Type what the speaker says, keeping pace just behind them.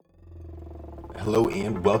Hello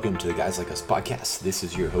and welcome to the Guys Like Us podcast. This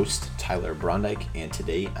is your host, Tyler Brondike, and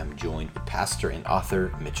today I'm joined with pastor and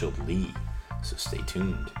author Mitchell Lee. So stay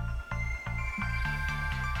tuned.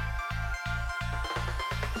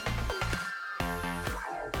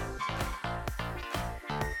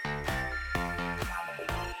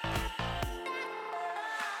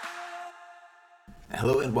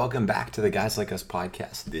 Hello and welcome back to the Guys Like Us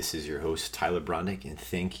podcast. This is your host, Tyler Brondike, and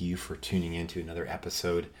thank you for tuning in to another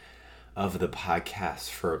episode of the podcast.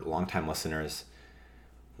 For longtime listeners,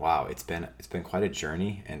 wow, it's been quite a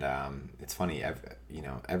journey, and it's funny.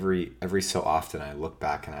 Every so often I look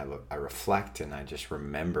back and I reflect and I just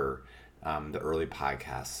remember the early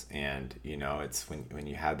podcasts, and it's when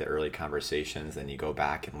you had the early conversations, then you go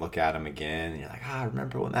back and look at them again, and you're like, I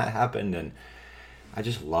remember when that happened, and I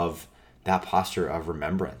just love that posture of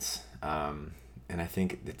remembrance. And I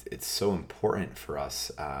think it's so important for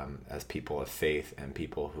us as people of faith and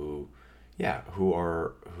people who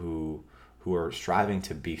are striving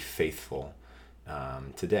to be faithful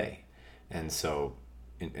today. And so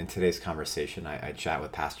in today's conversation, I chat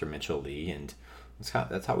with Pastor Mitchell Lee, and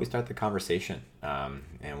that's how we start the conversation.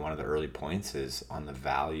 And one of the early points is on the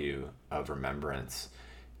value of remembrance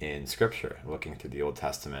in Scripture. Looking through the Old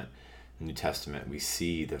Testament, New Testament, we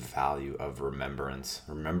see the value of remembrance.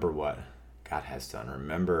 Remember what God has done.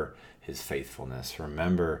 Remember his faithfulness.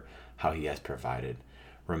 Remember how he has provided.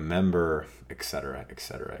 Remember, etc.,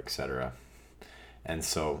 etc., etc. And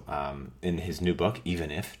so in his new book,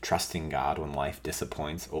 Even If, Trusting God When Life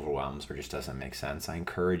Disappoints, Overwhelms, or Just Doesn't Make Sense, I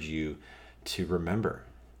encourage you to remember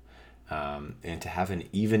and to have an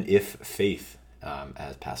even if faith,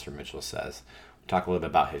 as Pastor Mitchell says. We talk a little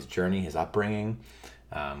bit about his journey, his upbringing.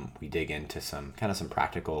 We dig into some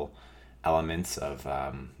practical elements of,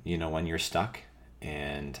 when you're stuck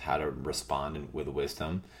and how to respond with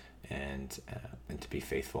wisdom and to be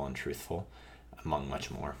faithful and truthful, among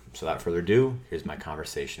much more. So without further ado, here's my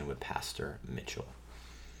conversation with Pastor Mitchell.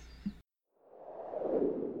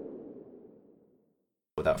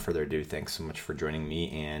 Without further ado, thanks so much for joining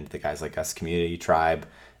me and the Guys Like Us community, tribe,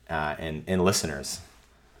 and listeners.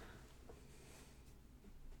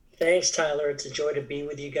 Thanks, Tyler. It's a joy to be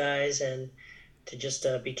with you guys and to just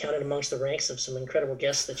be counted amongst the ranks of some incredible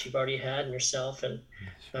guests that you've already had and yourself. And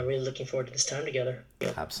I'm really looking forward to this time together.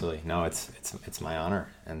 Absolutely. No, it's my honor.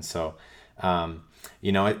 And so,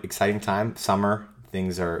 exciting time, summer. We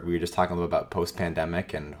were just talking a little about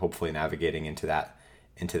post-pandemic and hopefully navigating into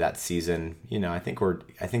that season. I think we're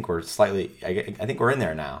in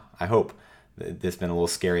there now. I hope. This has been a little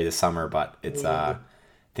scary this summer, but it's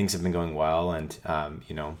things have been going well, and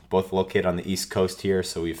both located on the East Coast here,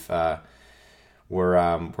 so we're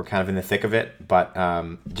kind of in the thick of it. But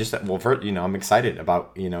I'm excited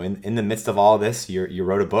about in the midst of all of this, you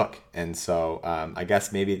wrote a book, and so I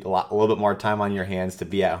guess maybe a little bit more time on your hands to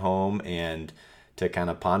be at home and to kind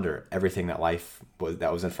of ponder everything that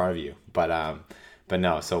was in front of you. But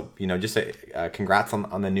no, so just congrats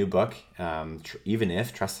on the new book, Even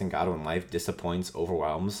If, Trusting God When Life Disappoints,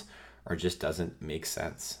 Overwhelms, or Just Doesn't Make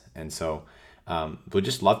Sense. And so we'd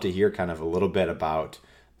just love to hear kind of a little bit about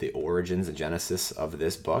the origins and genesis of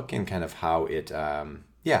this book and kind of how it, I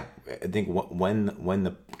think when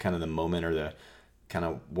the kind of the moment or the kind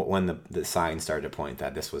of when the signs started to point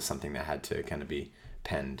that this was something that had to kind of be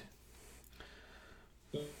penned.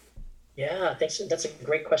 Yeah, thanks. That's a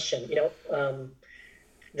great question.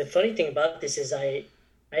 The funny thing about this is I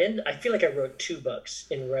feel like I wrote two books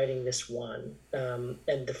in writing this one.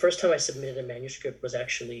 And the first time I submitted a manuscript was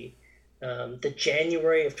actually the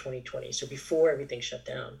January of 2020, so before everything shut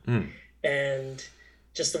down. And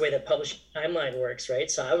just the way that publishing timeline works, right?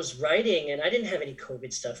 So I was writing, and I didn't have any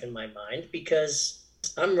COVID stuff in my mind because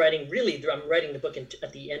I'm writing the book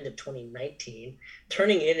at the end of 2019,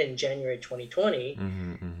 turning it in January 2020.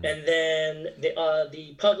 And then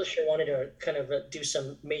the publisher wanted to kind of do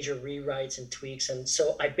some major rewrites and tweaks. And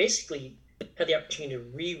so I basically had the opportunity to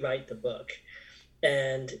rewrite the book.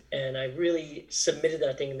 And I really submitted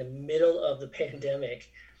that thing in the middle of the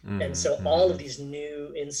pandemic. And so all of these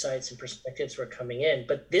new insights and perspectives were coming in.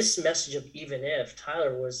 But this message of Even If,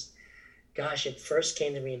 Tyler, it first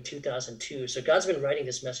came to me in 2002. So God's been writing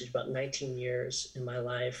this message about 19 years in my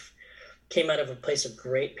life. Came out of a place of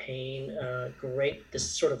great pain, this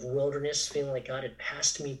sort of wilderness, feeling like God had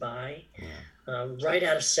passed me by. Right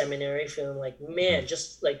out of seminary, feeling like, man,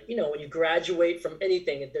 just like, when you graduate from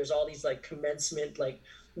anything, there's all these like commencement, like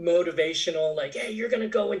motivational, like, hey, you're going to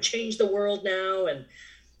go and change the world now.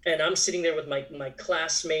 And I'm sitting there with my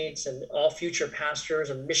classmates and all future pastors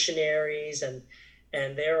and missionaries, and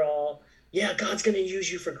they're all, yeah, God's going to use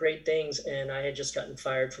you for great things. And I had just gotten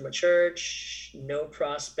fired from a church, no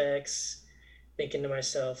prospects. thinking to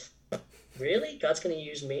myself, really? God's going to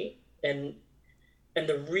use me? And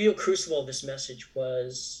the real crucible of this message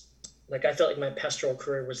was like, I felt like my pastoral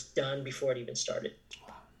career was done before it even started.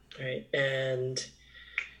 Right. And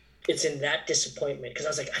it's in that disappointment, because I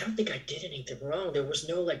was like, I don't think I did anything wrong. There was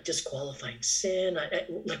no like disqualifying sin.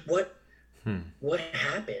 Like what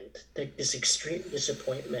happened? Like this extreme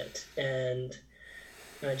disappointment, and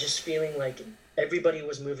just feeling like everybody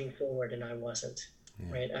was moving forward and I wasn't.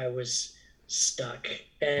 Right. I was stuck.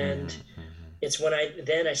 And it's when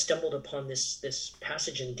I stumbled upon this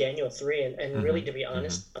passage in Daniel 3, and really, to be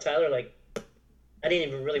honest, Tyler, like I didn't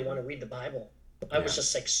even really want to read the Bible. I was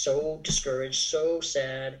just like so discouraged, so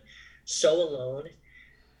sad, so alone.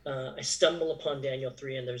 I stumble upon Daniel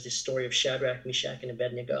 3, and there's this story of Shadrach, Meshach, and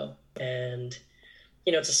Abednego. And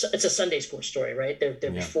it's a Sunday school story, right?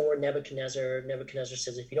 They're before Nebuchadnezzar. Nebuchadnezzar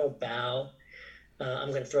says, if you don't bow, I'm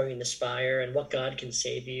going to throw you in this fire, and what God can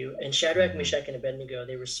save you. And Shadrach, Meshach, and Abednego,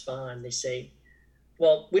 they respond. They say,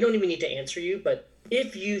 well, we don't even need to answer you, but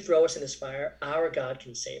if you throw us in this fire, our God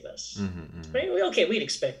can save us. Right? Okay, we'd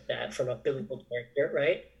expect that from a biblical character,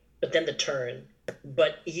 right? But then the turn,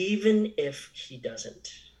 but even if he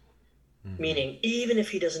doesn't, meaning even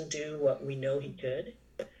if he doesn't do what we know he could,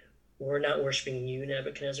 we're not worshiping you,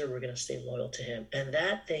 Nebuchadnezzar. We're going to stay loyal to him. And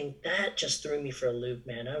that just threw me for a loop,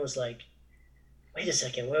 man. I was like, wait a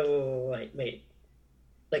second, wait.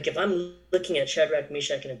 Like, if I'm looking at Shadrach,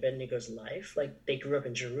 Meshach, and Abednego's life, like they grew up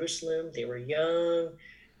in Jerusalem, they were young,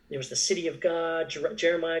 there was the city of God,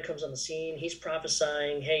 Jeremiah comes on the scene, he's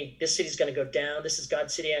prophesying, hey, this city's going to go down, this is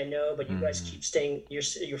God's city, I know, but you guys keep staying,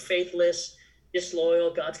 you're faithless,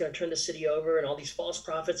 disloyal, God's going to turn the city over, and all these false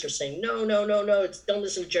prophets are saying, no, don't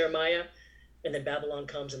listen to Jeremiah. And then Babylon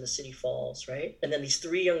comes and the city falls, right? And then these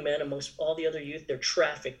three young men, amongst all the other youth, they're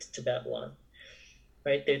trafficked to Babylon.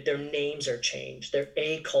 Right, their names are changed. They're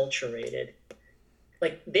acculturated.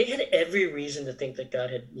 Like they had every reason to think that God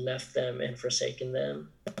had left them and forsaken them,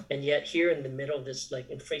 and yet here in the middle of this, like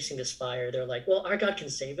in facing this fire, they're like, "Well, our God can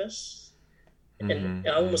save us." And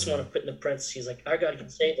I almost want to put in the parentheses, like, "Our God can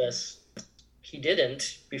save us." He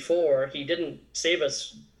didn't before. He didn't save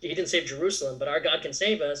us. He didn't save Jerusalem, but our God can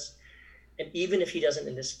save us. And even if he doesn't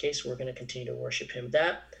in this case, we're going to continue to worship him.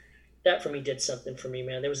 That for me did something for me,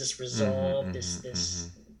 man. There was this resolve, this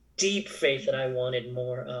deep faith that I wanted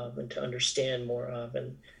more of and to understand more of.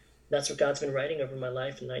 And that's what God's been writing over my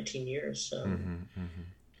life in 19 years. And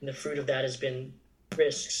the fruit of that has been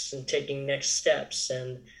risks and taking next steps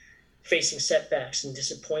and facing setbacks and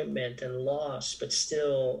disappointment and loss, but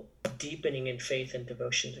still deepening in faith and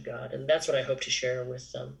devotion to God. And that's what I hope to share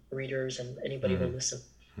with readers and anybody who will listen.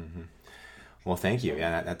 Well, thank you.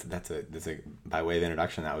 Yeah, that's a by way of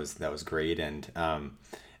introduction, that was great.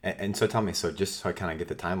 And so tell me, so just so I kind of get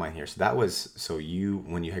the timeline here. So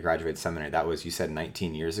when you had graduated seminary, that was, you said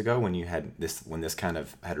 19 years ago when this kind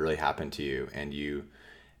of had really happened to you,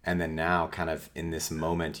 and then now kind of in this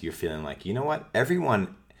moment, you're feeling like, you know what,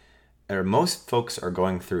 everyone or most folks are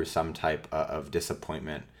going through some type of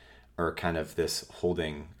disappointment or kind of this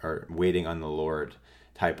holding or waiting on the Lord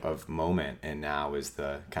type of moment, and now is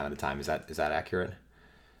the kind of the time. Is that accurate?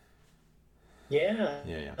 Yeah.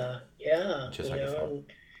 Just like I felt.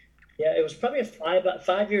 Yeah, it was probably a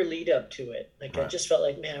 5-year lead up to it. Like right. I just felt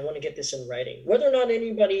like, man, I want to get this in writing. Whether or not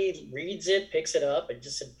anybody reads it, picks it up, I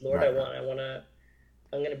just said, Lord, right.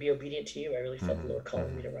 I'm going to be obedient to you. I really felt the Lord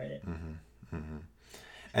calling me to write it.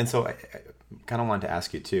 And so I kind of wanted to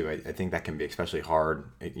ask you too, I think that can be especially hard,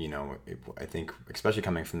 I think especially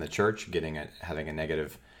coming from the church, having a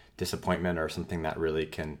negative disappointment or something that really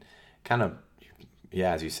can kind of,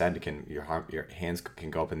 as you said, your hands can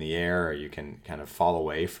go up in the air, or you can kind of fall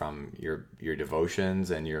away from your devotions,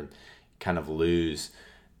 and you're kind of lose.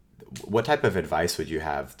 What type of advice would you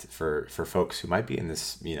have for folks who might be in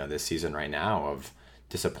this, this season right now of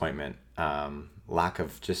disappointment, lack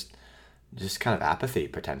of just kind of apathy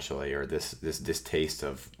potentially, or this distaste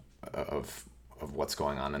of what's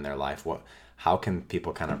going on in their life? How can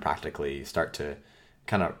people kind of practically start to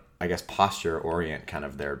kind of, I guess, posture orient kind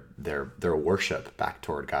of their worship back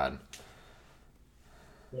toward God?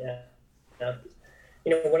 Yeah.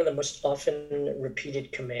 One of the most often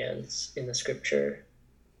repeated commands in the scripture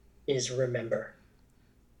is remember.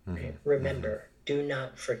 Right? Remember. Do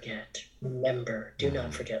not forget. Remember. Do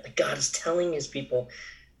not forget. Like God is telling his people,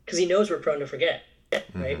 because he knows we're prone to forget,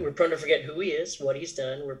 right? We're prone to forget who he is, what he's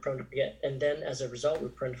done. We're prone to forget. And then as a result, we're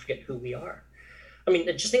prone to forget who we are. I mean,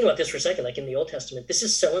 just think about this for a second. Like in the Old Testament, this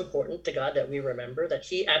is so important to God that we remember that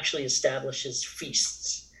he actually establishes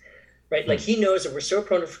feasts, right? Like he knows that we're so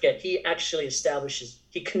prone to forget. He actually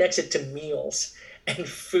he connects it to meals and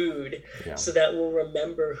food Yeah. so that we'll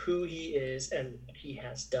remember who he is and what he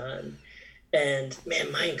has done. And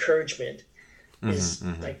man, my encouragement is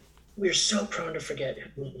like, we're so prone to forget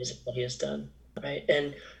who he is and what he has done, right?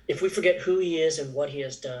 And if we forget who he is and what he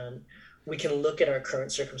has done, we can look at our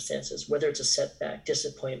current circumstances, whether it's a setback,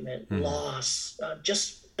 disappointment, loss,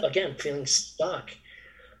 just again, feeling stuck.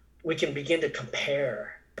 We can begin to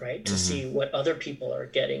compare, right? To see what other people are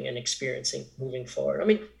getting and experiencing moving forward. I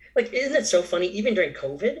mean, like, isn't it so funny? Even during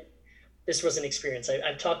COVID, this was an experience.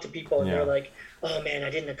 I've talked to people and Yeah. they're like, oh man, I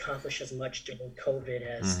didn't accomplish as much during COVID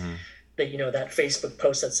as that, that Facebook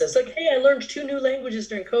post that says like, hey, I learned 2 new languages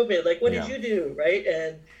during COVID. Like, what did Yeah. you do? Right.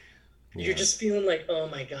 And you're Yeah. just feeling like, oh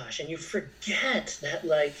my gosh. And you forget that,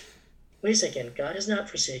 like, wait a second, God has not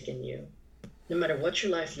forsaken you. No matter what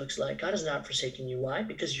your life looks like, God has not forsaken you. Why?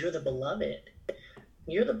 Because you're the beloved.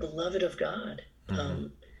 You're the beloved of God.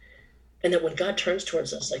 And that when God turns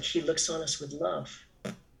towards us, like, he looks on us with love.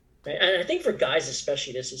 Right? And I think for guys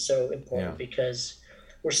especially, this is so important because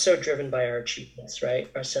we're so driven by our achievements, right?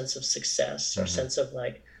 Our sense of success, our sense of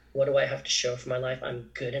like, what do I have to show for my life?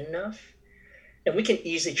 I'm good enough. And we can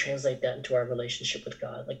easily translate that into our relationship with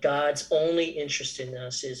God. Like, God's only interest in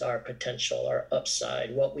us is our potential, our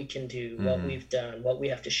upside, what we can do, what we've done, what we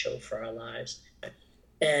have to show for our lives.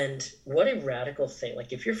 And what a radical thing.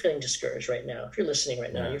 Like, if you're feeling discouraged right now, if you're listening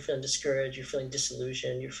right now, you're feeling discouraged, you're feeling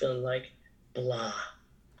disillusioned, you're feeling like blah.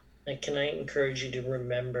 Like, can I encourage you to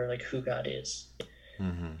remember like who God is?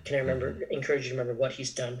 Can I encourage you to remember what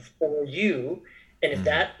he's done for you? And if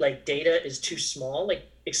that like data is too small, like,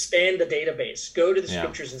 expand the database, go to the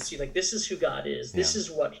scriptures and see like, this is who God is. This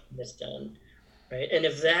is what he has done. Right. And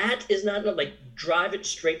if that is not, like, drive it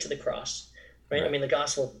straight to the cross. Right. I mean, the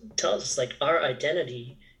gospel tells us like our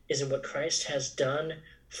identity is in what Christ has done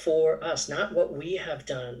for us, not what we have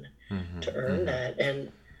done to earn that.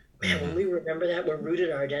 And man, when we remember that, we're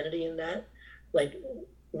rooted our identity in that, like,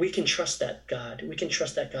 we can trust that God. We can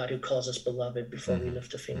trust that God who calls us beloved before we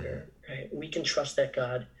lift a finger. Right? We can trust that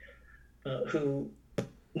God who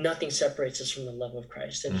nothing separates us from the love of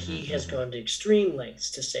Christ, and he has gone to extreme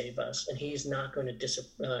lengths to save us, and he's not going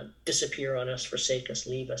to disappear on us, forsake us,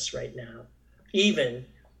 leave us right now, even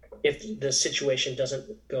if the situation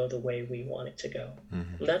doesn't go the way we want it to go.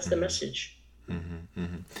 And that's the message.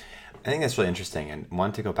 I think that's really interesting, and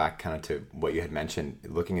want to go back kind of to what you had mentioned,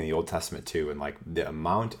 looking in the Old Testament too, and like the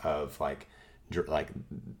amount of like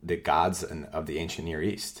the gods of the ancient Near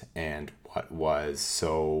East, and what was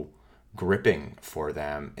so gripping for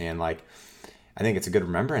them, and like I think it's a good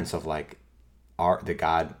remembrance of like our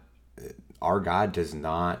God does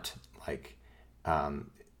not like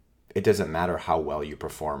it doesn't matter how well you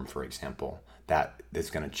perform, for example, that it's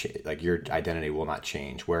going to change, like your identity will not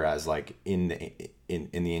change. Whereas like in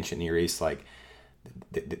the ancient Near East, like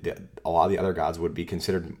a lot of the other gods would be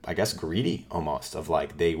considered, I guess, greedy almost, of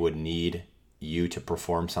like they would need you to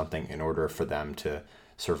perform something in order for them to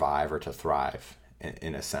survive or to thrive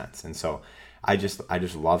in a sense. And so I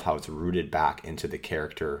just love how it's rooted back into the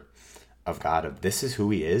character of God, of this is who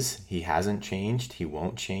he is. He hasn't changed. He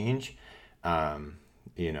won't change. And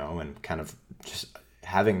kind of just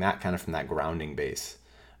having that kind of from that grounding base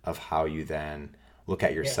of how you then look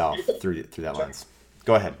at yourself through that lens.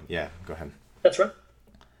 Go ahead. Yeah, go ahead. That's right.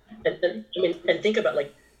 And I mean, and think about,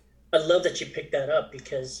 like, I love that you picked that up,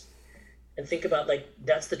 because, and think about, like,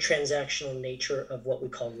 that's the transactional nature of what we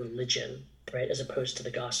call religion, right? As opposed to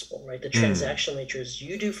the gospel, right? The transactional nature is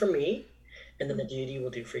you do for me, and then the deity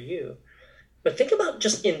will do for you. But think about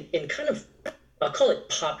just in kind of, I'll call it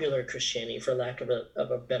popular Christianity, for lack of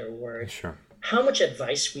a better word. Sure. How much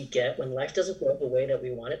advice we get when life doesn't go the way that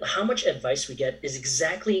we want it, how much advice we get is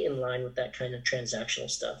exactly in line with that kind of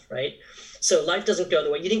transactional stuff, right? So life doesn't go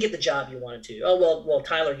the way, you didn't get the job you wanted to. Oh, well,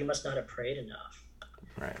 Tyler, you must not have prayed enough.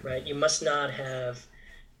 Right? You must not have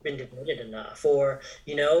been devoted enough, or,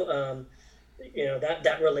 that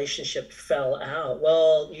relationship fell out.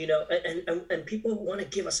 Well, and people want to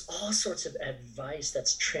give us all sorts of advice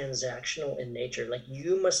that's transactional in nature. Like,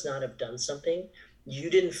 you must not have done something.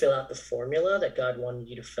 You didn't fill out the formula that God wanted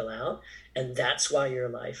you to fill out, and that's why your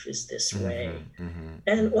life is this way.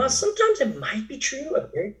 And while sometimes it might be true, a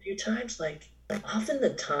very few times, like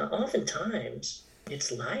oftentimes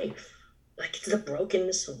it's life, like it's the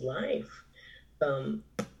brokenness of life. And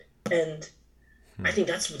I think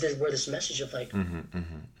that's where this message of like,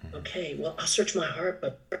 okay, well, I'll search my heart,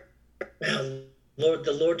 but the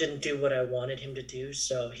Lord didn't do what I wanted him to do,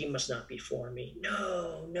 so he must not be for me.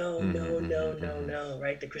 No,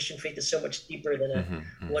 right? The Christian faith is so much deeper than a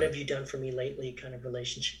what have you done for me lately kind of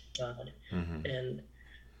relationship with God. And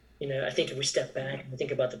I think if we step back and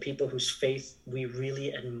think about the people whose faith we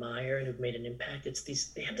really admire and who've made an impact,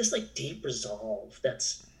 they have this like deep resolve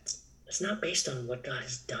that's not based on what God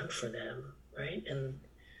has done for them, right? And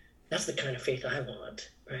that's the kind of faith I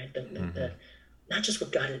want, right? That not just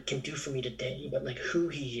what God can do for me today, but like who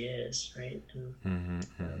He is, right? And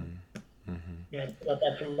yeah, I thought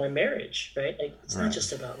that from my marriage, right? Like, it's not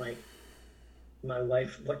just about like my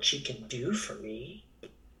wife, what she can do for me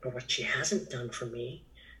or what she hasn't done for me.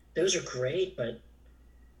 Those are great, but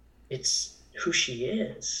it's who she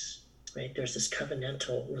is, right? There's this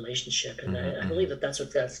covenantal relationship, and I believe that that's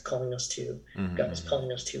what God's calling us to. God is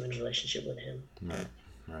calling us to in relationship with Him.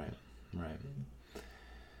 Right.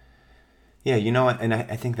 Yeah, and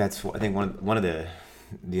I think one of the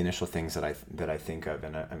initial things that I think of,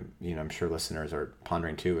 and I'm sure listeners are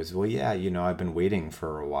pondering too, is, well, yeah, I've been waiting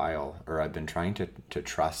for a while, or I've been trying to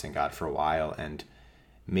trust in God for a while, and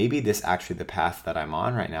maybe this actually, the path that I'm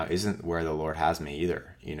on right now isn't where the Lord has me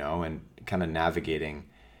either, and kind of navigating,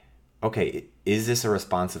 okay, is this a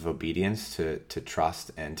response of obedience to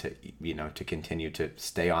trust and to continue to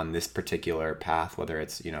stay on this particular path, whether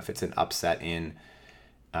it's, if it's an upset in,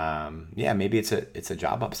 maybe it's a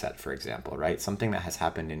job upset, for example, right? Something that has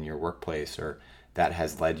happened in your workplace, or that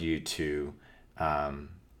has led you to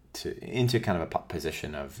into kind of a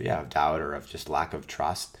position of doubt, or of just lack of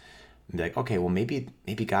trust. And be like, okay, well, maybe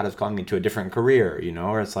God is calling me to a different career,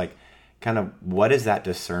 or it's like, kind of, what does that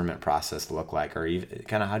discernment process look like, or even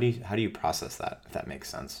kind of how do you process that, if that makes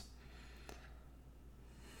sense?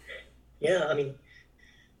 Yeah, I mean,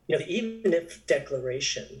 the even if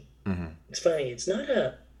declaration, it's funny, it's not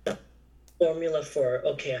a formula for,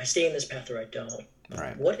 okay, I stay in this path or I don't.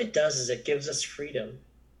 Right. What it does is it gives us freedom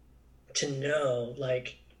to know,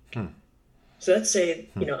 like, so let's say,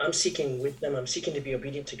 I'm seeking wisdom, I'm seeking to be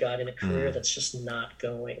obedient to God in a career that's just not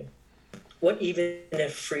going. What even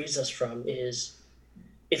if frees us from is,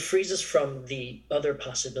 it frees us from the other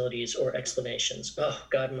possibilities or explanations. Oh,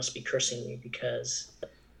 God must be cursing me because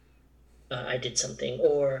I did something,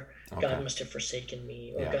 or God must have forsaken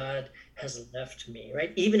me, or God has left me,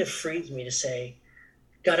 right? Even if it frees me to say,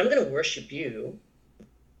 God, I'm going to worship you,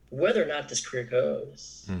 whether or not this career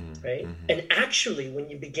goes, right? And actually, when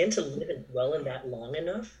you begin to live and dwell in that long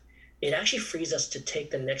enough, it actually frees us to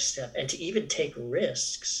take the next step and to even take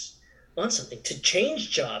risks on something, to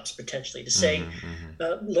change jobs potentially, to say,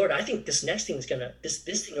 Lord, I think this next thing is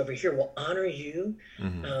this thing over here will honor you,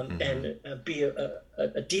 and be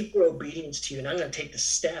a deeper obedience to you, and I'm going to take the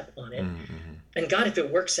step on it. And God, if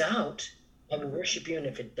it works out, I will worship you, and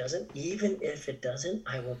if it doesn't, even if it doesn't,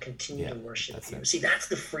 I will continue to worship you. See, that's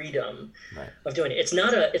the freedom of doing it. It's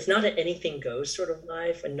not an anything goes sort of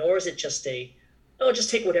life, and nor is it just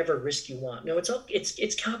just take whatever risk you want. No,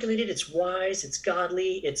 it's calculated, it's wise, it's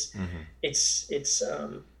godly, it's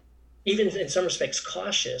even in some respects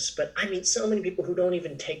cautious. But I mean, so many people who don't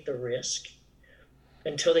even take the risk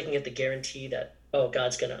until they can get the guarantee that,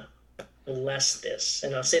 God's gonna bless this,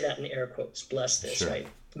 and I'll say that in air quotes, bless this, right?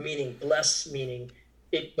 Meaning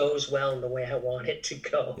it goes well in the way I want it to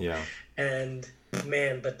go. Yeah. And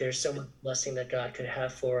man, but there's so much blessing that God could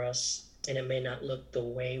have for us, and it may not look the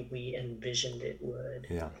way we envisioned it would.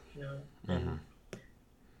 Yeah.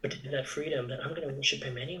 But to have that freedom that I'm going to worship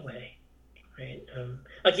Him anyway, right?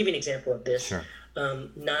 I'll give you an example of this. Sure.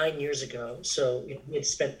 9 years ago, so we had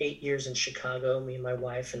spent 8 years in Chicago, me and my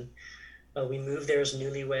wife, and we moved there as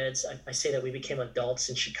newlyweds. I say that we became adults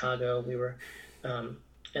in Chicago. We were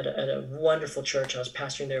at a wonderful church. I was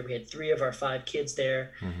pastoring there. We had 3 of our 5 kids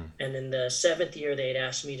there. And in the 7th year, they had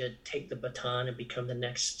asked me to take the baton and become the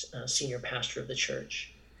next senior pastor of the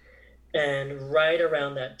church. And right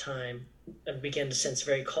around that time, I began to sense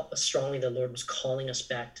very strongly the Lord was calling us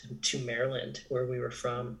back to Maryland, where we were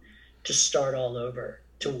from, to start all over,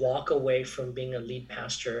 to walk away from being a lead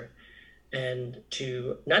pastor, and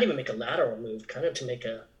to not even make a lateral move, kind of to make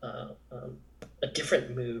a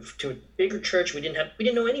different move to a bigger church. We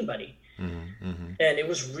didn't know anybody. And it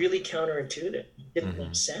was really counterintuitive. It didn't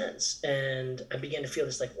make sense. And I began to feel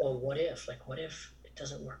this like, what if it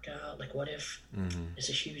doesn't work out? Like, what if it's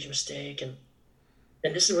a huge mistake?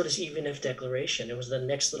 And this is where this even if declaration, it was the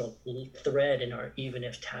next little thread in our even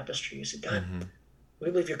if tapestry. You said, God, we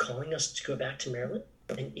believe you're calling us to go back to Maryland.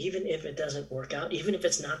 And even if it doesn't work out, even if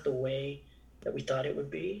it's not the way that we thought it would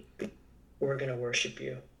be, we're going to worship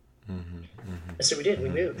you. And so we did. We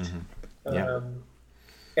moved.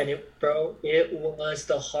 And it was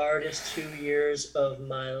the hardest 2 years of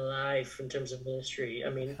my life in terms of ministry. I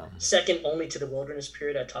mean, second only to the wilderness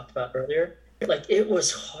period I talked about earlier. Like, it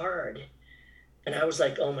was hard. And I was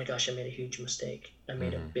like, oh my gosh, I made a huge mistake. I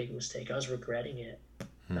made a big mistake. I was regretting it.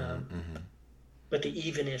 but the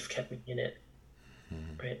even if kept me in it,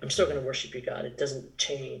 right? I'm still going to worship you, God. It doesn't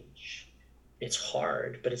change. It's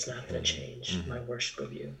hard, but it's not going to change my worship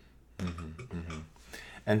of you.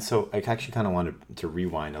 And so I actually kind of wanted to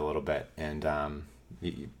rewind a little bit, and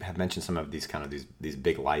you have mentioned some of these kind of these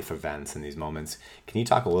big life events and these moments. Can you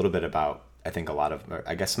talk a little bit about, I think a lot of,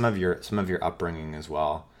 I guess some of your upbringing as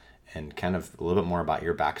well, and kind of a little bit more about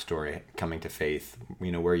your backstory coming to faith?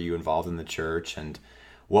 You know, were you involved in the church, and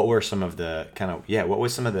what were some of the what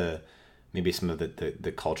was some of the maybe some of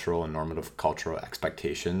the cultural and normative cultural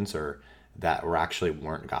expectations, or that were actually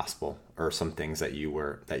weren't gospel, or some things that you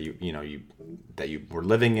were that you were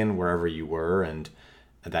living in wherever you were, and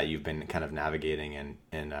that you've been kind of navigating,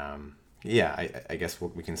 and I guess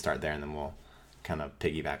we can start there, and then we'll kind of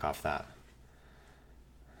piggyback off that.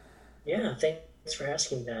 Yeah, thanks for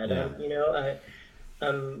asking that. Yeah.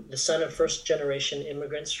 I'm the son of first generation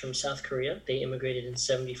immigrants from South Korea. They immigrated in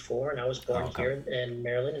 74, and I was Oh, born okay. here in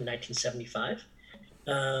Maryland in 1975.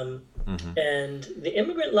 Um, Mm-hmm. and the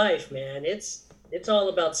immigrant life, man, it's all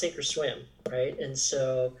about sink or swim, right? And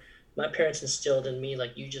so my parents instilled in me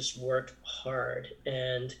like you just work hard,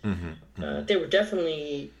 and Mm-hmm. Mm-hmm. they were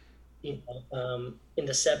definitely, in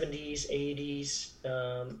the 70s, 80s.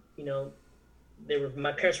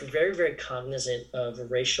 My parents were very, very cognizant of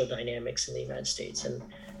racial dynamics in the United States and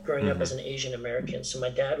growing up Mm-hmm. as an Asian American. So my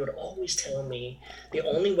dad would always tell me the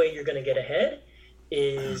only way you're going to get ahead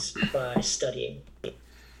is by studying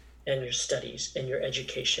and your studies and your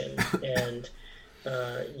education, and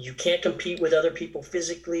you can't compete with other people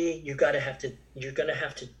physically. You're going to have to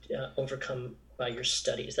overcome by your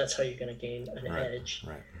studies. That's how you're going to gain an Right. edge.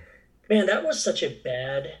 Right. Man, that was such a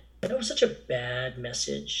bad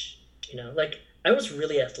message. Like I was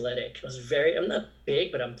really athletic. I'm not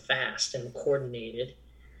big, but I'm fast and coordinated.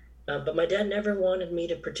 But my dad never wanted me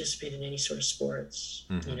to participate in any sort of sports.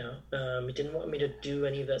 Mm-hmm. He didn't want me to do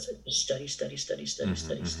any of that. Just study, study, study, study, Mm-hmm.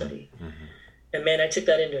 study, study. Mm-hmm. Mm-hmm. And man, I took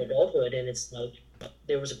that into adulthood, and it's like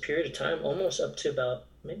there was a period of time, almost up to about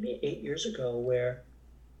maybe 8 years ago, where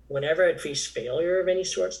whenever I'd face failure of any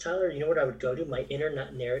sorts, Tyler, you know what I would go to? My inner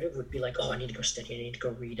narrative would be like, oh, I need to go study, I need to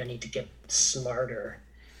go read, I need to get smarter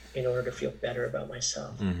in order to feel better about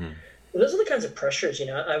myself. Mm-hmm. Well, those are the kinds of pressures.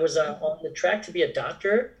 I was on the track to be a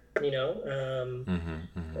doctor. Mm-hmm.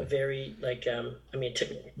 Mm-hmm. A very I took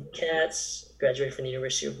cats, graduated from the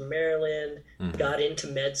University of Maryland, Mm-hmm. got into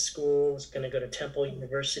med school, was going to go to Temple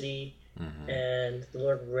University, Mm-hmm. and the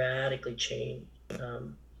Lord radically changed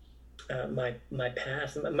my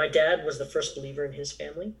path. My dad was the first believer in his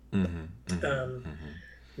family. Mm-hmm. Mm-hmm. Um,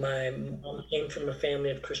 my mom came from a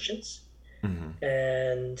family of Christians, Mm-hmm.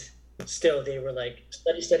 and still they were like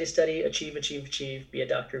study, study, study, achieve, achieve, achieve, be a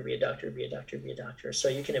doctor, be a doctor, be a doctor, be a doctor. So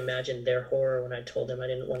you can imagine their horror when I told them I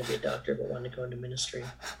didn't want to be a doctor but wanted to go into ministry.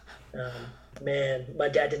 Man, my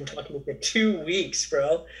dad didn't talk to me for 2 weeks,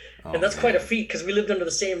 bro. Oh, And that's quite a man. feat because we lived under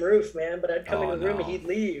the same roof, man. But I'd come Oh, into the room and no. he'd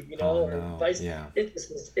leave, Oh, or no. vice. Yeah.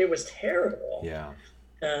 It was terrible. Yeah.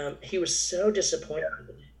 He was so disappointed.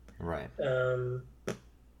 Right.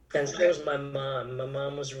 And so was my mom. My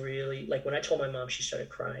mom was really like when I told my mom, she started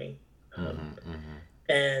crying. Mm-hmm. Mm-hmm.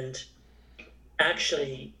 And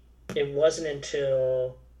actually, it wasn't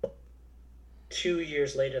until 2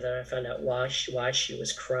 years later that I found out why she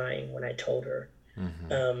was crying when I told her.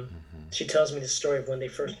 Mm-hmm. She tells me the story of when they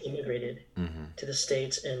first immigrated Mm-hmm. to the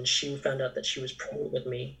States, and she found out that she was pregnant with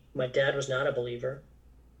me. My dad was not a believer,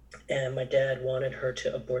 and my dad wanted her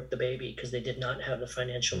to abort the baby because they did not have the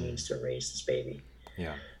financial means to raise this baby.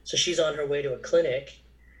 Yeah. So she's on her way to a clinic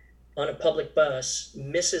on a public bus,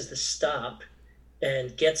 misses the stop,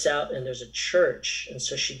 and gets out, and there's a church. And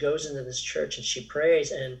so she goes into this church and she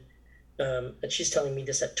prays, and she's telling me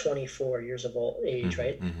this at 24 years of age, Mm-hmm.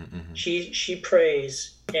 right? Mm-hmm. Mm-hmm. She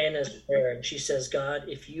prays Anna's prayer, and she says, God,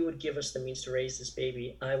 if you would give us the means to raise this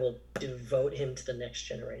baby, I will devote him to the next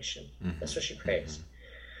generation. Mm-hmm. That's what she prays.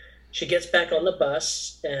 She gets back on the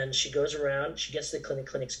bus and she goes around. She gets to the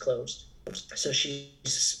clinic's closed. So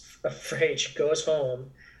she's afraid. She goes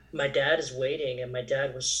home. My dad is waiting, and my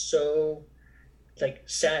dad was so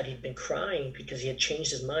sad. He'd been crying because he had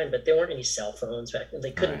changed his mind, but there weren't any cell phones back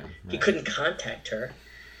then. He couldn't contact her.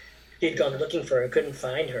 He'd gone looking for her, couldn't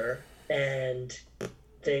find her, and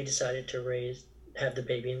they decided to have the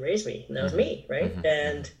baby and raise me. And that was me, right? Mm-hmm.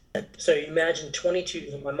 And so you imagine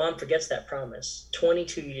 22, my mom forgets that promise.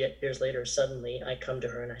 22 years later, suddenly I come to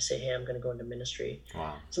her and I say, hey, I'm going to go into ministry.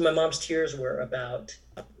 Wow. So my mom's tears were about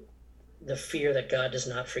the fear that God does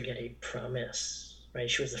not forget a promise, right?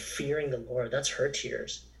 She was fearing the Lord. That's her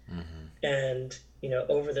tears. Mm-hmm. And,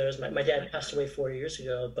 over those, my dad passed away 4 years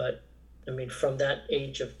ago, but I mean, from that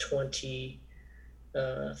age of 20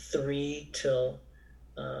 3 till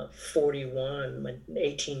 41,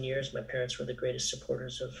 18 years, my parents were the greatest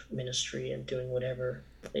supporters of ministry and doing whatever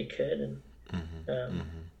they could. And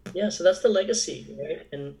yeah, so that's the legacy, right?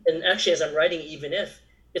 And actually, as I'm writing, even if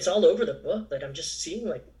it's all over the book, like I'm just seeing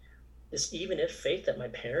like this even if faith that my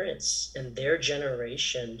parents and their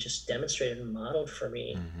generation just demonstrated and modeled for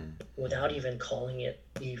me without even calling it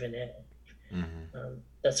even if.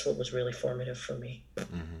 That's what was really formative for me.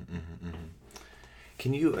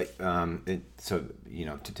 Can you, so,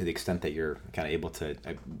 to the extent that you're kind of able to,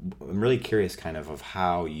 I'm really curious kind of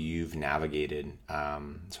how you've navigated.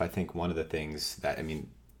 So I think one of the things that, I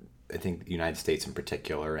think the United States in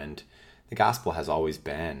particular, and the gospel has always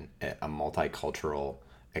been a multicultural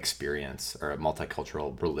experience or a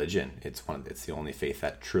multicultural religion. It's the only faith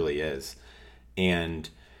that truly is.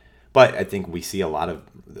 But I think we see a lot of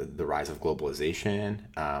the rise of globalization,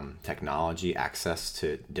 technology, access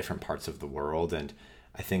to different parts of the world. And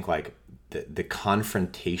I think like the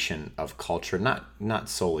confrontation of culture, not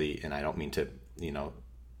solely, and I don't mean to,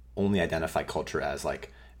 only identify culture as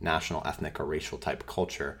like national, ethnic, or racial type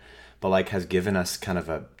culture, but like has given us kind of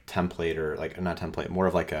a template, or like not template, more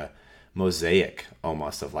of like a mosaic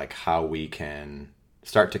almost of like how we can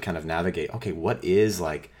start to kind of navigate, okay, what is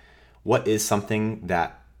something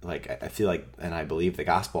that, like, I feel like, and I believe the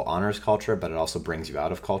gospel honors culture, but it also brings you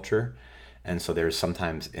out of culture. And so there's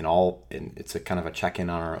sometimes it's a kind of a check-in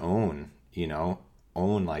on our own,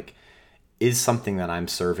 like, is something that I'm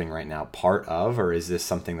serving right now part of, or is this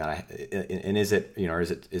something that is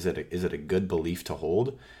it a good belief to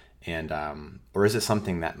hold? And, or is it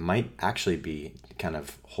something that might actually be kind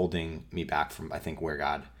of holding me back from, I think, where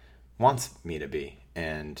God wants me to be,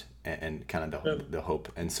 and kind of the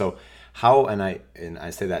hope. And so and I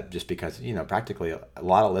say that just because, practically a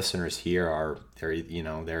lot of listeners here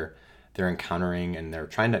they're encountering and they're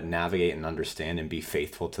trying to navigate and understand and be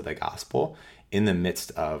faithful to the gospel in the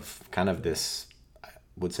midst of kind of this, I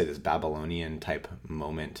would say, this Babylonian type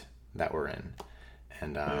moment that we're in.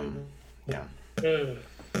 And yeah.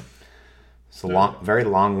 So very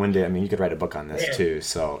long-winded. You could write a book on this too.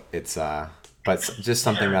 So it's but it's just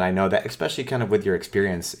something that I know that, especially kind of with your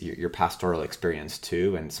experience, your pastoral experience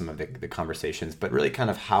too, and some of the conversations, but really kind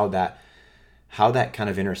of how that kind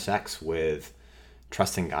of intersects with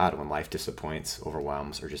trusting God when life disappoints,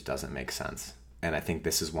 overwhelms, or just doesn't make sense. And I think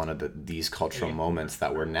this is one of these cultural moments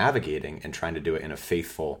that we're navigating and trying to do it in a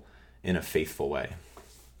faithful way.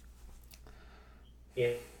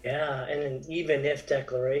 Yeah, and an even if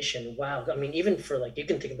declaration. Wow, even for like, you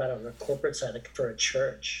can think about it on the corporate side, like for a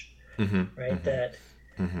church. Right? That,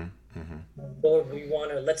 Lord, we want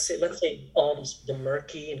to, let's say all the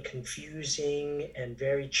murky and confusing and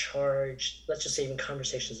very charged, let's just say even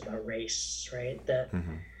conversations about race, right? That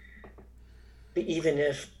the even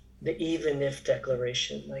if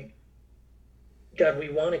declaration, like, God, we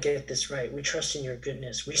want to get this right. We trust in your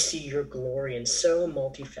goodness. We see your glory and so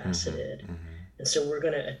multifaceted. And so we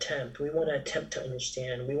want to attempt to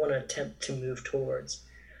understand. We want to attempt to move towards.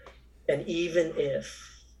 And even if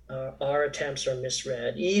our attempts are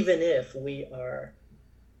misread, even if we are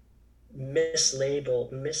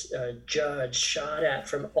mislabeled, misjudged, shot at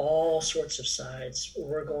from all sorts of sides,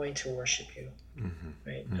 we're going to worship you,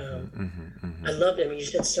 right? I loved it. You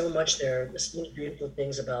said so much there. There's so many beautiful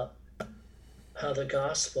things about how the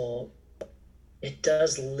gospel, it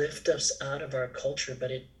does lift us out of our culture,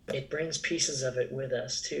 but it brings pieces of it with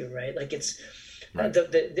us too, right? Like it's right.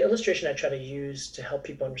 The illustration I try to use to help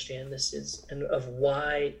people understand this is, and of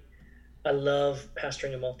why I love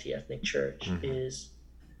pastoring a multi-ethnic church, is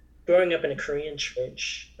growing up in a Korean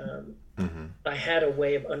church. I had a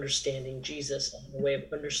way of understanding Jesus, a way of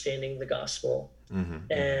understanding the gospel,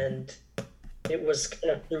 and it was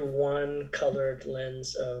kind of through one colored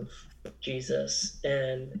lens of Jesus.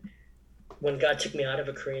 And when God took me out of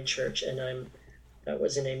a Korean church and I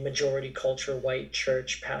was in a majority culture white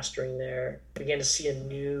church pastoring there, I began to see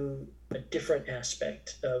a different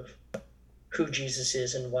aspect of who Jesus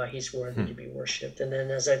is and why he's worthy to be worshipped. And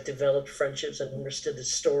then as I've developed friendships and understood the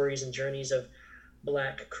stories and journeys of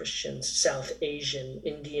Black Christians, South Asian,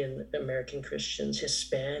 Indian American Christians,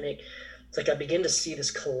 Hispanic, it's like I begin to see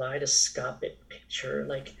this kaleidoscopic picture,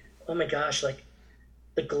 like, oh my gosh, like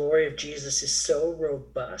the glory of Jesus is so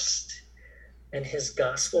robust and his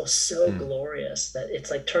gospel is so glorious that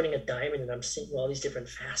it's like turning a diamond, and I'm seeing all these different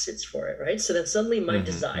facets for it, right? So then suddenly my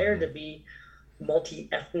desire to be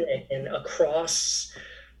multi-ethnic and across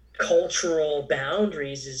cultural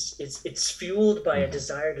boundaries it's fueled by a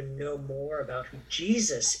desire to know more about who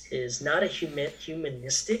Jesus is, not a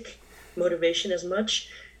humanistic motivation as much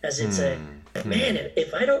as it's a man,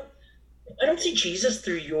 if I don't see Jesus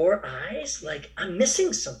through your eyes, like I'm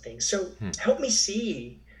missing something. So Hmm. help me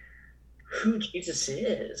see who Jesus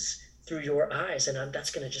is through your eyes, and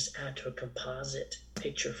that's going to just add to a composite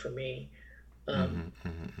picture for me. Um, Mm-hmm,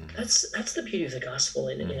 mm-hmm, mm-hmm, that's the beauty of the gospel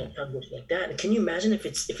in mm-hmm. a conversation like that. And can you imagine if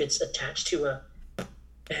it's attached to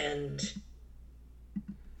and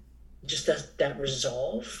just that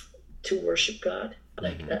resolve to worship God?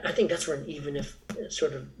 Like Mm-hmm. I think that's where an even if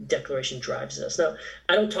sort of declaration drives us. Now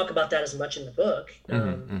I don't talk about that as much in the book,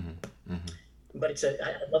 Mm-hmm. Mm-hmm. Mm-hmm. but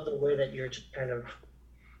I love the way that you're just kind of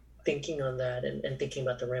thinking on that and thinking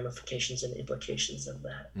about the ramifications and implications of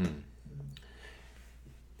that. Mm.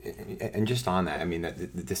 And just on that, I mean,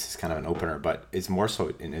 this is kind of an opener, but it's more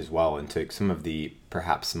so in as well into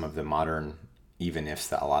perhaps some of the modern even ifs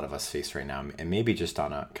that a lot of us face right now, and maybe just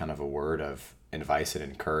on a kind of a word of advice and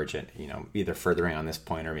encouragement, either furthering on this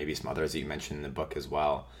point or maybe some others that you mentioned in the book as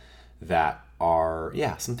well, that are,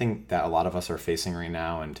 yeah, something that a lot of us are facing right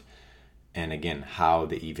now, and again, how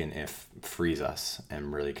the even if frees us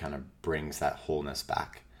and really kind of brings that wholeness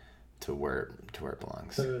back to where it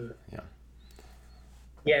belongs. Mm. Yeah.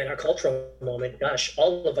 Yeah, in our cultural moment, gosh,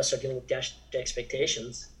 all of us are dealing with dashed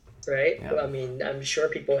expectations, right? Yeah. I mean, I'm sure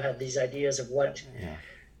people had these ideas of what Yeah.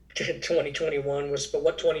 2021 was, but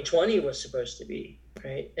what 2020 was supposed to be,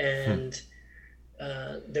 right? Hmm. And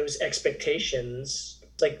those expectations,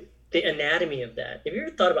 like the anatomy of that. Have you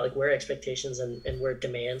ever thought about like where expectations and where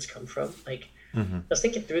demands come from? Like, Mm-hmm. I was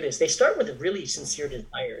thinking through this. They start with really sincere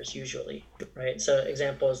desires, usually, right? So,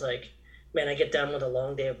 example is like, man, I get done with a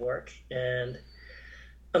long day of work, and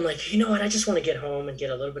I'm like, you know what? I just want to get home and get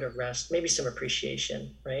a little bit of rest, maybe some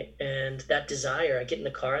appreciation, right? And that desire, I get in the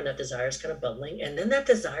car, and that desire is kind of bubbling, and then that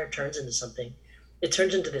desire turns into something. It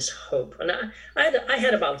turns into this hope. And I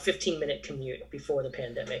had about a 15-minute commute before the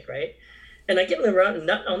pandemic, right? And I get in the route, and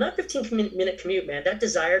on that 15-minute commute, man, that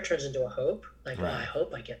desire turns into a hope. Like, oh, I Right.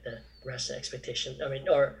 hope I get the rest and expectation. I mean,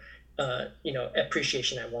 or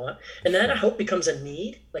appreciation I want. And then that Sure. hope becomes a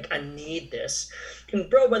need. Like, I need this. And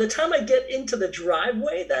bro, by the time I get into the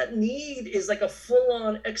driveway, that need is like a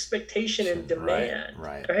full-on expectation and Right. demand,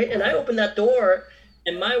 Right. right? And I Right. open that door,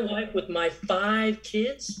 and my wife with my 5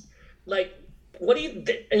 kids, like, what do you?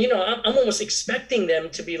 And I'm almost expecting them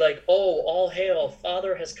to be like, "Oh, all hail,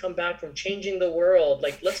 Father has come back from changing the world.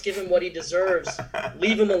 Like, let's give him what he deserves.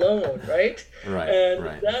 Leave him alone," right? Right. And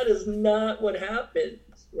Right. that is not what happens,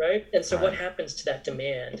 right? And so, what Right. happens to that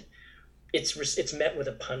demand? It's met with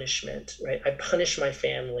a punishment, right? I punish my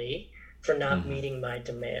family for not Mm-hmm. meeting my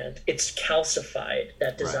demand. It's calcified. That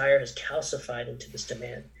Right. desire has calcified into this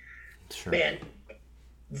demand. Sure. Man,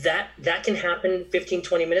 that can happen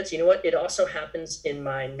 15-20 minutes. You know what? It also happens in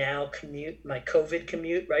my now commute, my COVID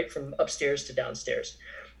commute, right, from upstairs to downstairs.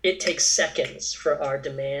 It takes seconds for our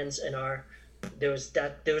demands and those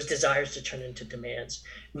desires to turn into demands.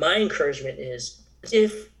 My encouragement is,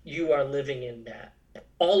 if you are living in that,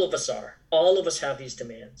 all of us have these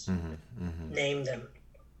demands. Mm-hmm. Mm-hmm. Name them.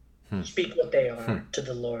 Hmm. Speak what they Hmm. are to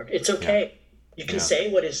the Lord. It's Yeah. okay. You can Yeah. say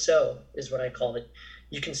what is so, is what I call it.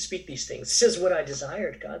 You can speak these things. This is what I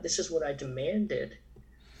desired, God. This is what I demanded,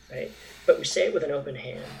 right? But we say it with an open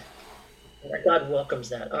hand. Our God welcomes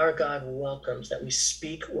that. Our God welcomes that we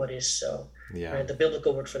speak what is so. Yeah. Right? The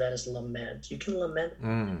biblical word for that is lament. You can lament.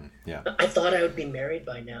 Yeah. I thought I would be married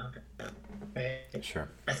by now, right? Sure.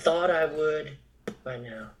 I thought I would by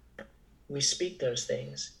now. We speak those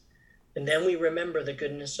things. And then we remember the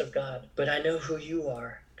goodness of God. But I know who you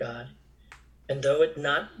are, God. And though it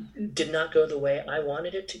did not go the way I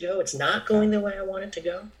wanted it to go, it's not going the way I want it to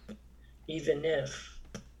go, even if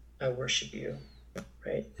I worship you,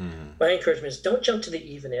 right? Mm-hmm. My encouragement is, don't jump to the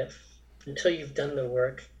even if until you've done the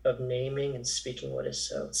work of naming and speaking what is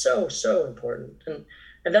so. So important.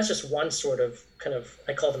 And that's just one sort of kind of,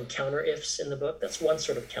 I call them counter ifs in the book. That's one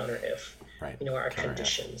sort of counter if, Right. our Counter if.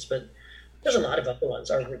 conditions. But there's a lot of other ones.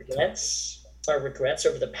 Our regrets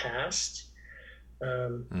over the past.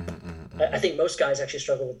 Mm-hmm. Mm-hmm. I think most guys actually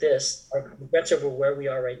struggle with this. Our regrets over where we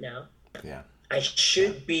are right now. Yeah. I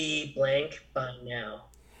should be blank by now,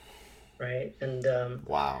 right? And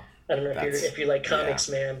Wow. I don't know if you like comics,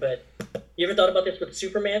 man, but you ever thought about this with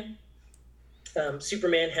Superman?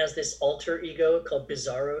 Superman has this alter ego called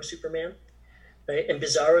Bizarro Superman, right? And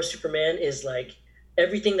Bizarro Superman is like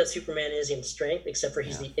everything that Superman is in strength, except for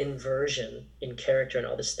he's the inversion in character and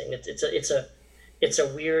all this thing. It's a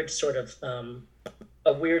weird sort of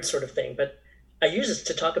thing. But I use this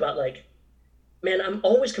to talk about, like, man, I'm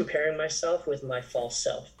always comparing myself with my false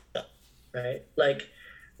self, right? Like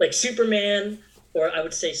Superman Or I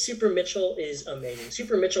would say Super Mitchell is amazing.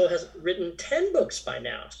 Super Mitchell has written 10 books by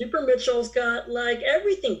now. Super Mitchell's got like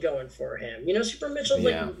everything going for him. Super Mitchell's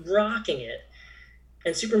like Yeah. rocking it.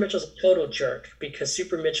 And Super Mitchell's a total jerk because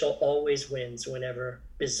Super Mitchell always wins whenever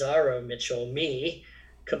Bizarro Mitchell, me,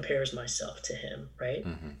 compares myself to him, right?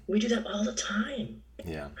 We do that all the time.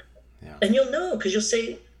 Yeah. Yeah. And you'll know because you'll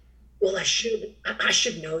say, well, I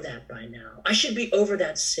should know that by now. I should be over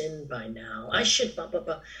that sin by now. I should blah, blah,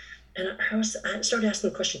 blah. And I started asking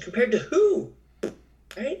the question, compared to who?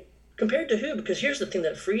 Right? Compared to who? Because here's the thing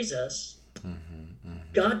that frees us.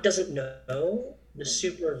 God doesn't know the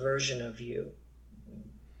super version of you.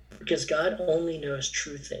 Because God only knows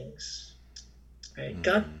true things. Right?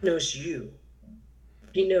 God knows you.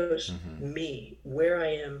 He knows me, where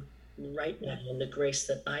I am right now, and the grace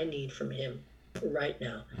that I need from him right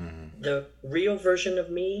now. The real version of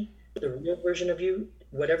me, the real version of you,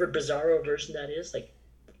 whatever bizarro version that is, like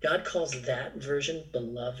God calls that version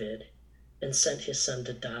beloved and sent his son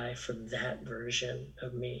to die for that version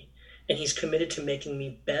of me. And he's committed to making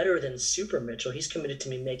me better than Super Mitchell. He's committed to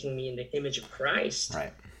me making me in the image of Christ.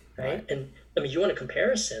 Right? And I mean, you want a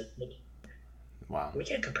comparison? Wow. We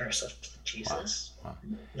can't compare ourselves to Jesus. Wow.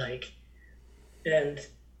 Like, and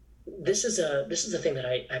this is the thing that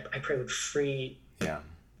I pray would free,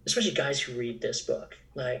 especially guys who read this book,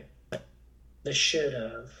 like the should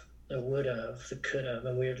have, the would have, the could have,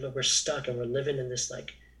 and we're stuck and we're living in this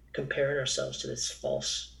like comparing ourselves to this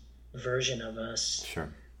false version of us,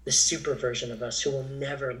 this super version of us who will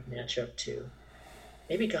never match up to.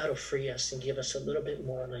 Maybe God will free us and give us a little bit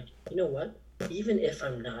more like, you know what? Even if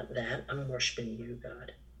I'm not that, I'm worshiping you,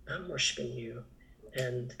 God. I'm worshiping you.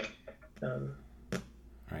 And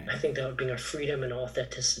I think that would bring a freedom and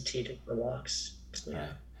authenticity to the walks. Yeah.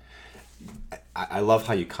 I love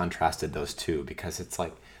how you contrasted those two, because it's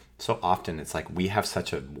like, so often it's like we have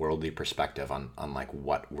such a worldly perspective on like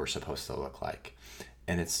what we're supposed to look like.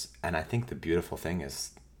 And I think the beautiful thing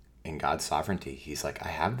is, in God's sovereignty, he's like, I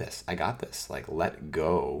have this, I got this. Like, let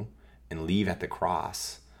go and leave at the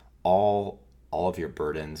cross all of your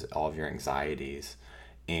burdens, all of your anxieties.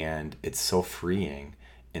 And it's so freeing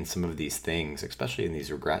in some of these things, especially in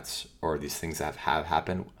these regrets or these things that have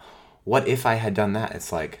happened. What if I had done that?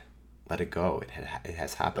 It's like, let it go. It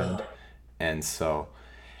has happened. And so,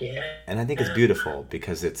 and I think it's beautiful,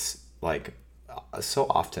 because it's like, so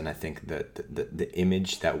often I think that the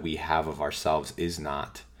image that we have of ourselves is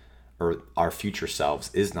not, or our future selves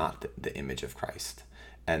is not the image of Christ.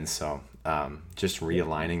 And so just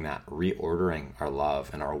realigning that, reordering our love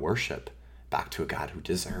and our worship back to a God who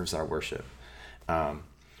deserves our worship. And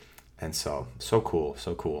so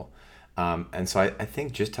cool. And so I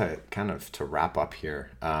think just to kind of to wrap up here,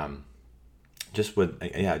 just where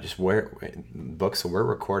books. So we're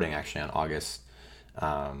recording actually on August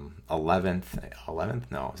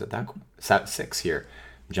 11th. No, is it that cool? 6 here.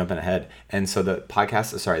 Jumping ahead. And so the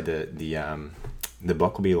podcast, the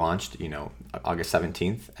book will be launched, August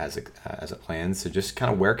 17th as it plans. So just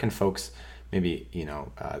kind of where can folks maybe,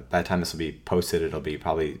 by the time this will be posted, it'll be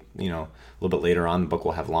probably, a little bit later on, the book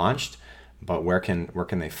will have launched, but where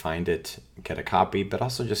can they find it, get a copy, but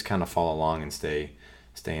also just kind of follow along and stay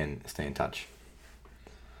in touch.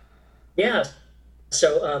 Yeah.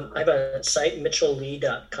 So I have a site,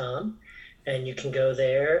 mitchelllee.com. And you can go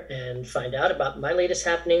there and find out about my latest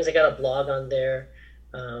happenings. I got a blog on there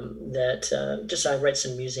that just I write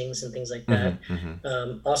some musings and things like that.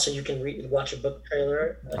 Also, you can watch a book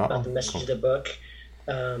trailer about the message of the book.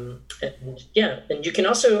 And you can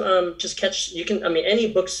also any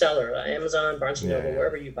bookseller, Amazon, Barnes & Noble,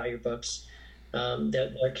 wherever you buy your books,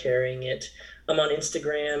 they're carrying it. I'm on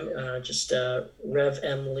Instagram, just Rev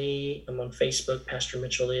M. Lee. I'm on Facebook, Pastor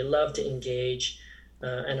Mitchell Lee. I love to engage.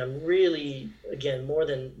 And I'm really, again, more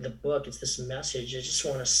than the book, it's this message. I just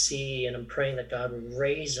want to see, and I'm praying that God would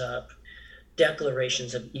raise up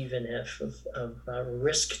declarations of even if, of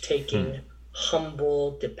risk-taking,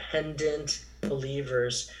 humble, dependent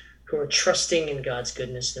believers who are trusting in God's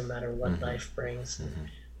goodness no matter what life brings.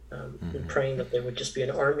 And praying that there would just be an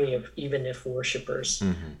army of even if worshipers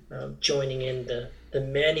joining in the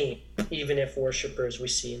many even if worshipers we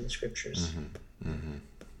see in the scriptures.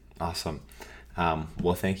 Awesome.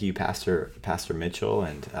 Well, thank you, Pastor Mitchell,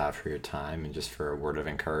 and for your time, and just for a word of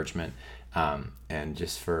encouragement, and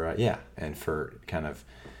just for and for kind of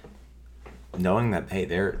knowing that, hey,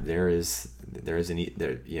 there is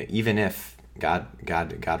even if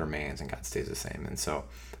God remains and God stays the same. And so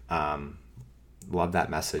love that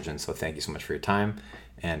message, and so thank you so much for your time,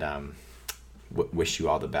 and wish you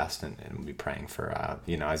all the best, and we'll be praying for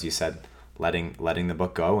as you said, letting the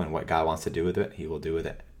book go, and what God wants to do with it, he will do with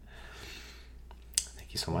it.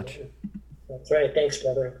 Thank you so much. That's right. Thanks,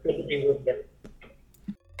 brother. Good to be with you.